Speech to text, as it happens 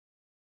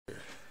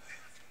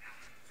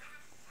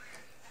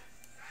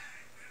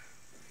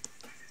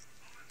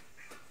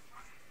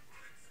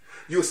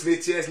You a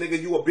snitch ass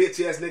nigga, you a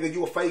bitch ass nigga,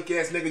 you a fake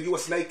ass nigga, you a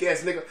snake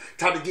ass nigga.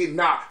 Time to get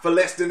knocked for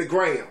less than a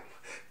gram.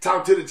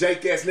 Talk to the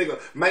Jake ass nigga,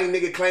 main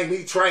nigga claim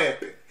he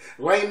trapping.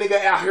 Lame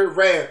nigga out here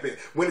rapping.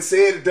 When it's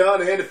said and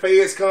done and the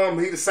feds come,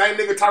 he the same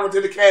nigga talking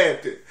to the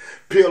captain.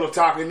 Pillow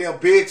talking them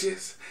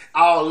bitches.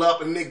 All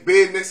up in nigga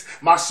business.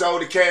 My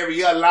shoulder carry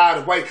a lot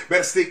of weight.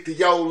 Better stick to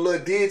your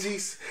little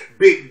digits.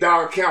 Big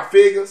dog count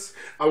figures.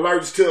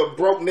 Allergic to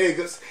broke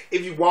niggas.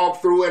 If you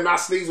walk through and I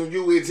sneeze on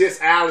you, it's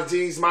just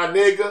allergies, my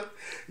nigga.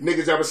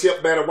 Niggas up a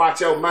ship, better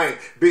watch your main.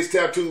 Bitch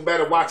tattoo,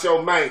 better watch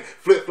your main.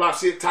 Flip flop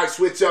shit, tight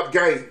switch up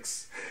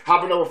gangs.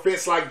 Hopping over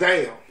fence like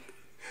damn.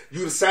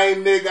 You the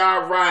same nigga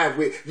I ride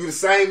with. You the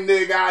same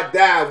nigga I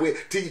died with.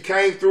 Till you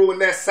came through in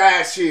that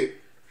side shit.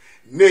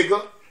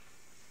 Nigga.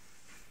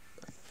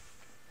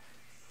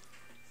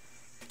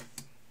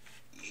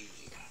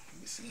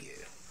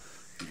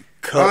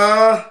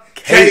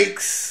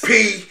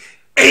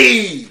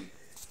 KPE.